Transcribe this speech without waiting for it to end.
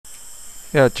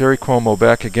Yeah, GERARD CUOMO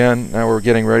back again. Now we're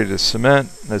getting ready to cement.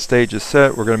 The stage is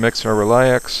set. We're going to mix our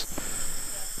Reliax.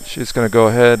 She's going to go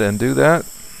ahead and do that.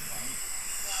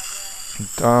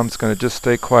 Dom's going to just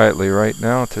stay quietly right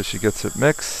now until she gets it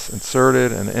mixed,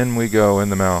 inserted, and in we go in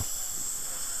the mouth.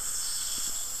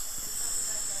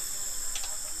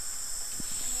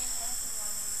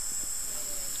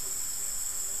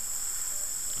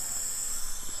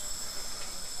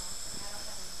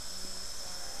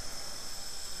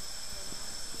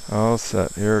 All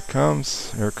set. Here it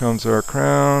comes. Here comes our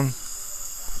crown.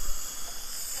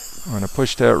 I'm going to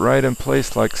push that right in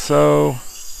place like so.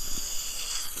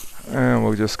 And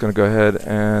we're just going to go ahead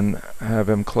and have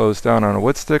him close down on a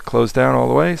wood stick. Close down all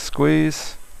the way.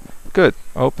 Squeeze. Good.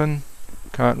 Open.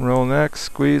 Cotton roll next.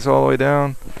 Squeeze all the way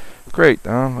down. Great,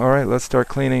 Dom. All right, let's start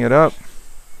cleaning it up.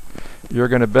 You're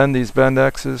going to bend these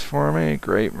Bendexes for me.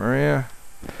 Great, Maria.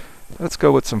 Let's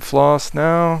go with some floss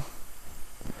now.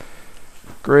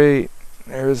 Great.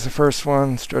 There's the first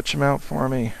one. Stretch them out for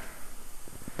me.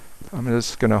 I'm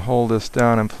just going to hold this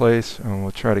down in place, and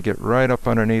we'll try to get right up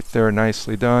underneath there.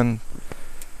 Nicely done.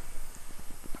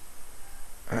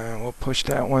 And we'll push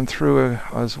that one through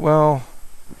as well.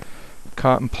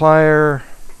 Cotton plier.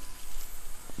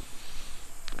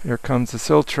 Here comes the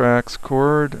Siltrax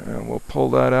cord, and we'll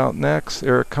pull that out next.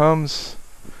 There it comes.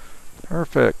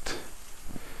 Perfect.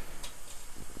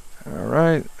 All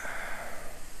right.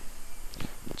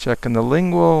 Checking the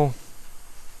lingual.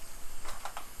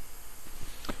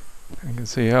 You can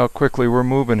see how quickly we're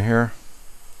moving here.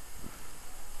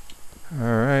 All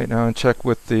right, now check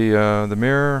with the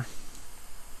mirror.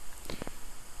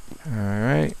 All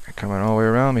right, coming all the way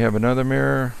around. We have another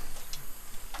mirror.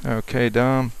 Okay,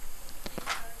 Dom.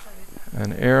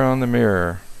 And air on the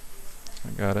mirror.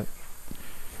 I got it.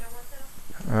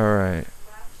 All right.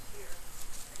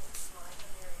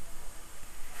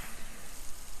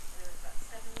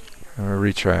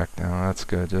 Retract now. That's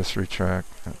good. Just retract.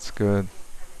 That's good.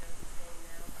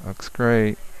 Looks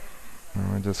great.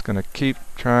 And we're just going to keep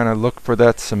trying to look for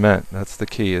that cement. That's the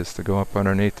key, is to go up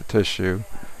underneath the tissue.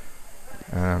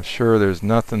 And I'm sure there's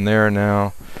nothing there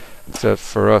now except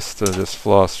for us to just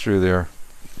floss through there.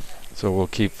 So we'll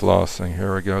keep flossing.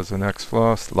 Here we go. The next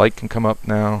floss. Light can come up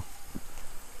now.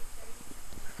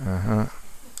 Now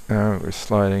we're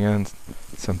sliding in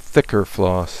some thicker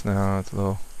floss now. It's a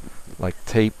little like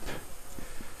tape.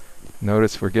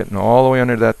 Notice we're getting all the way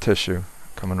under that tissue.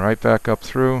 Coming right back up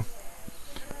through.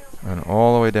 And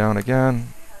all the way down again.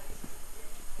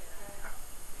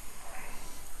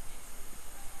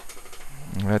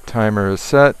 And that timer is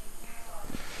set.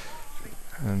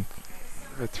 And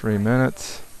for 3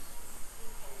 minutes.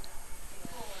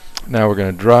 Now we're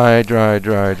going to dry.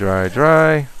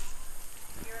 Okay.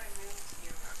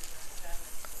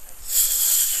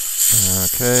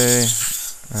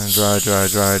 And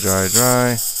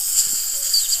dry.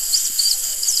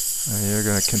 And you're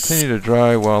going to continue to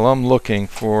dry while I'm looking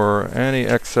for any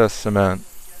excess cement.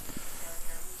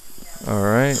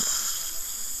 Alright.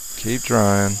 Keep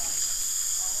drying.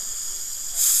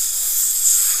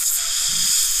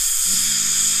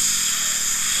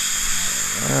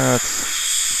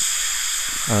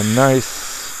 That's a nice.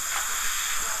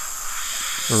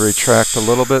 Retract a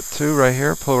little bit too right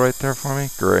here. Pull right there for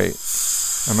me. Great.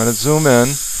 I'm going to zoom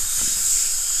in.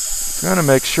 I'm going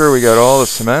to make sure we got all the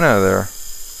cement out of there.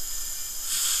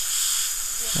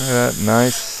 Look at that.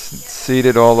 Nice.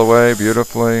 Seated all the way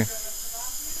beautifully.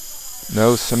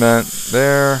 No cement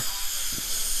there.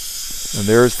 And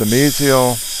there's the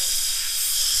mesial.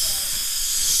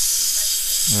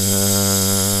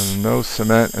 No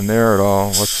cement in there at all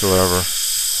whatsoever.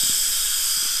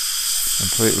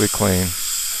 Completely clean.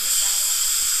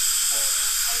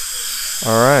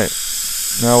 Alright.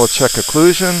 Now we'll check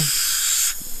occlusion.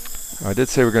 I did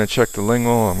say we're going to check the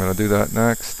lingual. I'm going to do that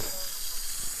next.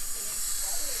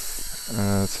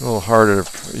 It's a little harder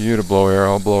for you to blow air.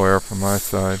 I'll blow air from my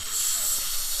side.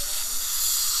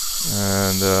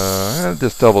 And I'll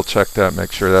just double check that,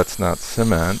 make sure that's not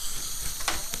cement.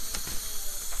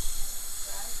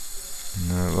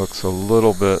 And it looks a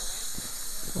little bit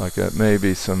like it may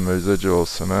be some residual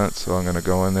cement, so I'm going to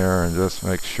go in there and just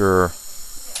make sure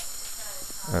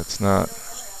that's not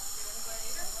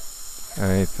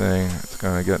anything that's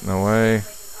going to get in the way.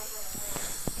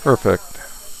 Perfect.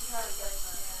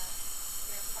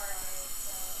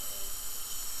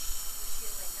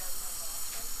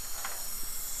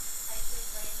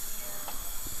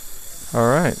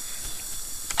 Alright,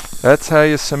 that's how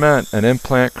you cement an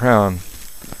implant crown.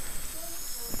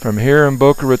 From here in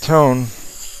Boca Raton,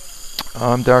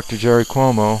 I'm Dr. GERARD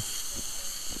CUOMO.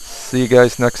 See you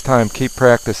guys next time. Keep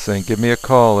practicing. Give me a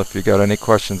call if you got any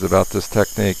questions about this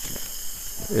technique.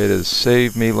 It has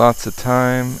saved me lots of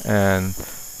time, and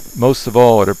most of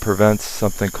all, it prevents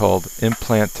something called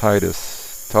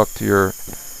implantitis. Talk to your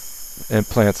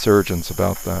implant surgeons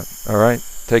about that. All right,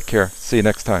 take care. See you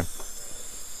next time.